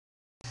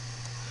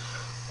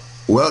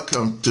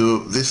Welcome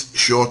to this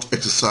short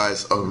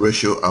exercise on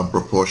ratio and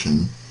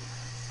proportion,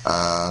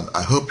 and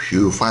I hope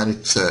you find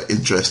it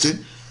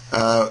interesting.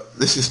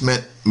 This is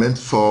meant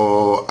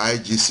for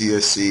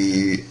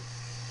iGCSE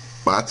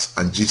maths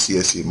and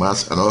GCSE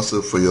maths, and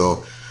also for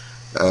your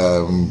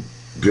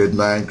grade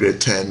 9, grade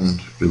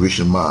 10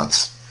 revision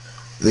maths.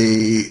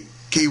 The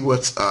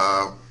keywords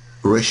are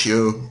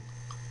ratio,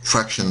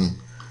 fraction,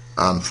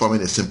 and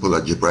forming a simple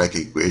algebraic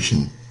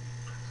equation.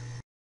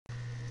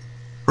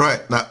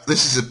 Right, now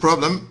this is a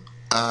problem,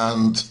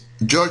 and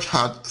George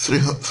had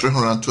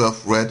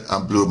 312 red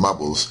and blue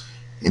marbles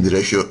in the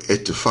ratio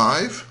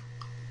 8:5,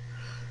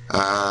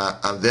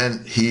 and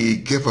then he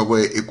gave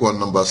away equal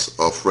numbers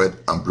of red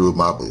and blue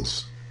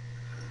marbles.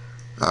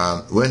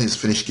 And when he's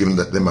finished giving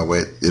them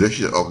away, the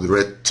ratio of the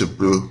red to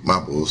blue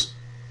marbles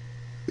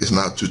is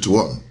now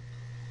 2:1.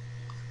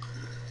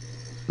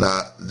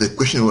 Now the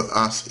question we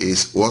ask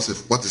is,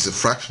 what is the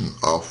fraction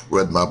of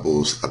red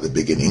marbles at the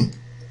beginning?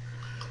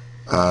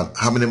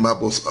 How many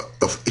marbles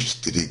of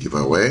each did he give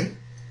away?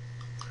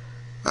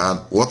 And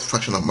what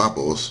fraction of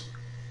marbles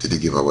did he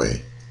give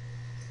away?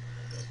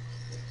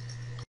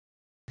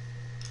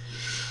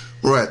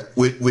 Right,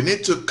 we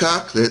need to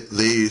calculate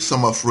the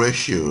sum of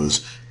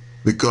ratios,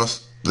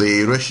 because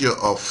the ratio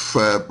of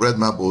red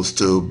marbles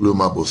to blue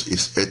marbles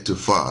is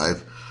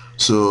 8:5.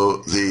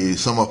 So the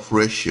sum of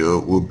ratio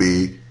will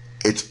be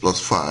 8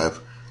 plus 5,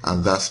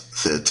 and that's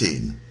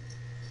 13.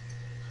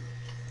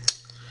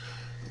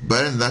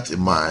 Bearing that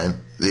in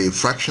mind, the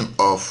fraction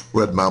of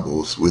red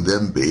marbles will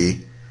then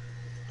be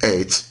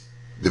 8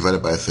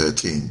 divided by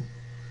 13.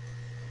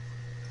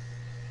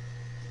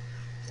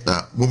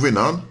 Now, moving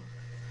on,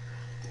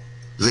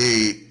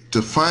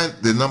 to find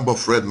the number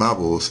of red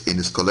marbles in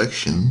his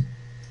collection,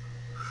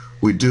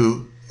 we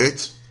do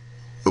 8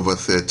 over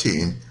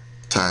 13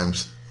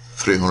 times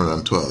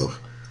 312,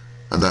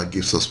 and that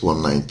gives us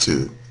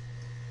 192.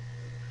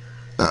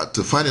 Now,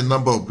 to find the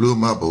number of blue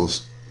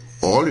marbles,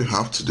 all you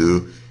have to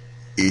do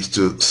is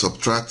to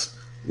subtract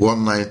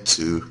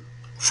 192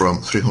 from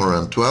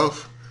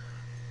 312,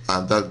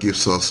 and that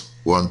gives us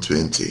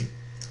 120.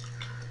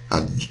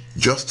 And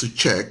just to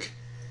check,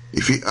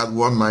 if you add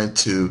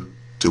 192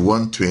 to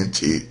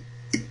 120,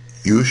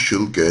 you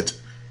should get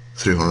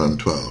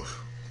 312.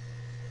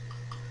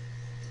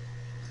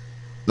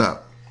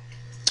 Now,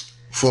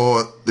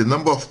 for the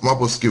number of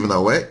marbles given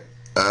away,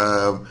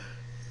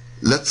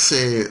 let's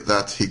say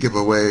that he gave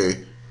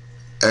away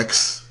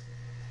X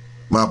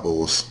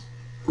marbles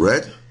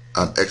red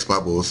and X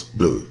marbles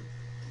blue.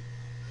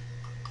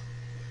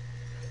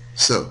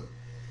 So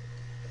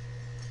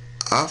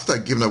after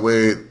giving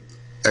away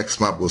X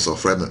marbles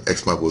of red and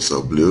X marbles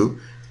of blue,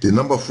 the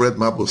number of red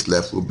marbles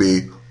left will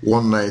be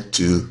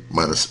 192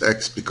 minus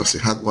X, because he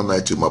had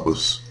 192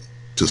 marbles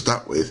to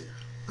start with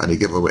and he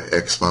gave away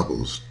X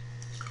marbles.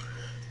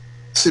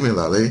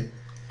 Similarly,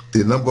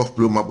 the number of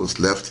blue marbles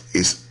left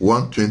is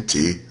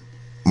 120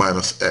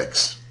 minus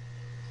X.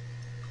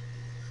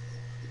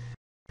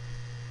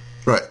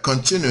 Right,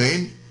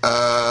 continuing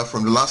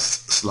from the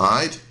last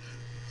slide,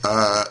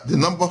 the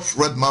number of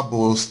red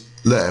marbles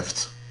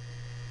left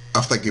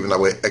after giving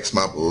away X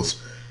marbles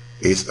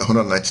is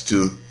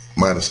 192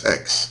 minus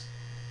X.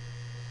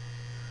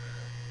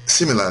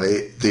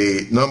 Similarly,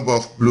 the number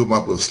of blue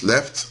marbles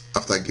left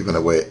after giving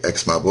away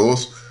X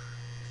marbles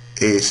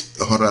is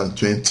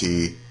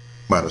 120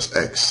 minus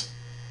X,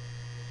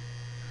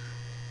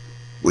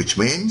 which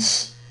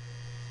means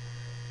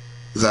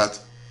that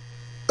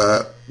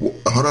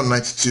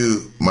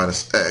 192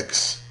 minus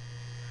X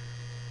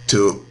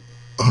to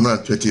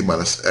 120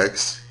 minus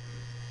X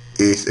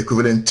is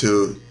equivalent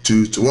to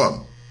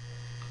 2:1.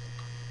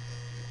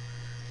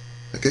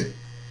 Okay.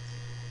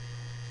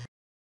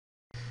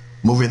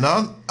 Moving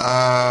on,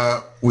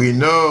 we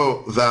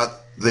know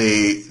that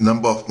the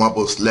number of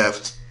marbles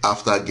left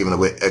after giving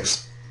away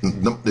X,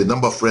 the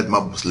number of red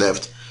marbles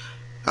left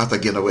after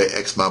giving away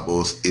X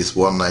marbles is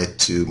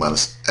 192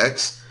 minus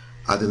X,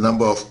 and the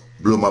number of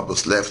blue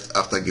marbles left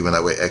after giving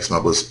away X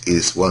marbles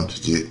is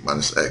 120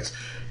 minus X.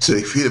 So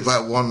if you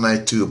divide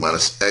 192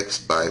 minus X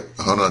by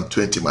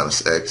 120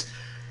 minus X,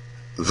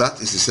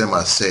 that is the same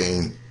as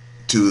saying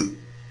 2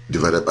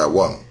 divided by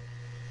 1.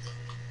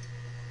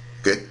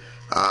 Okay,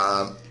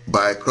 and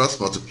by cross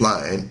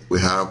multiplying,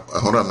 we have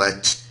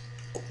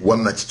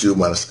 192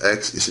 minus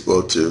X is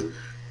equal to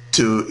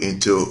 2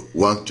 into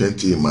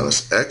 120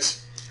 minus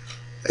X.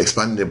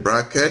 Expanding the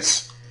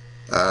brackets,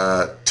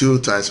 2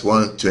 times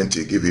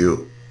 120 give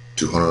you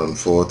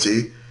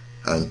 240,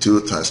 and 2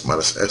 times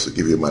minus X will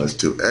give you minus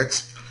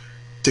 2X.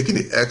 Taking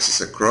the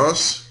X's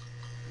across,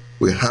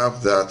 we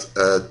have that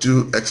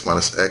 2X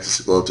minus X is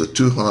equal to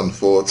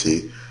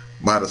 240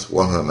 minus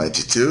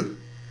 192,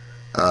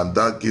 and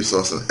that gives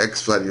us an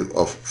X value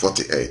of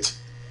 48.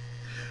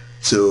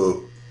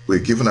 So we're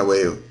giving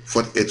away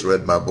 48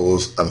 red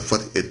marbles and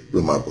 48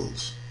 blue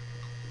marbles,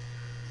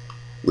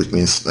 which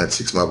means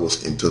 96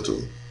 marbles in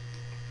total.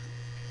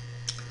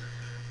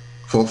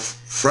 For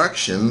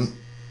fraction,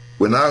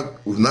 we've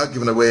now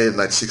given away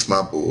 96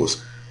 marbles.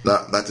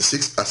 Now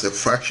 96 as a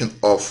fraction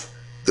of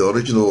the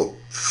original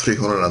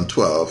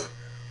 312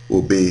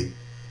 will be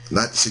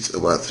 96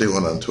 over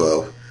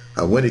 312,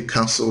 and when you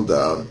cancel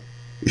down,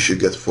 you should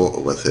get 4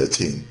 over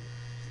 13,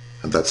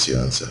 and that's your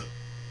answer.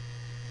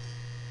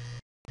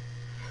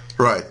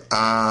 Right,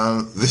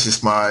 and this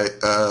is my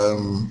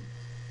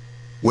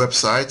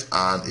website,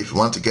 and if you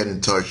want to get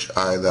in touch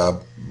either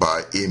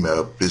by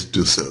email, please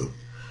do so,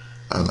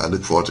 and I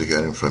look forward to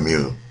hearing from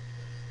you.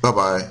 Bye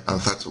bye,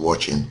 and thanks for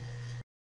watching.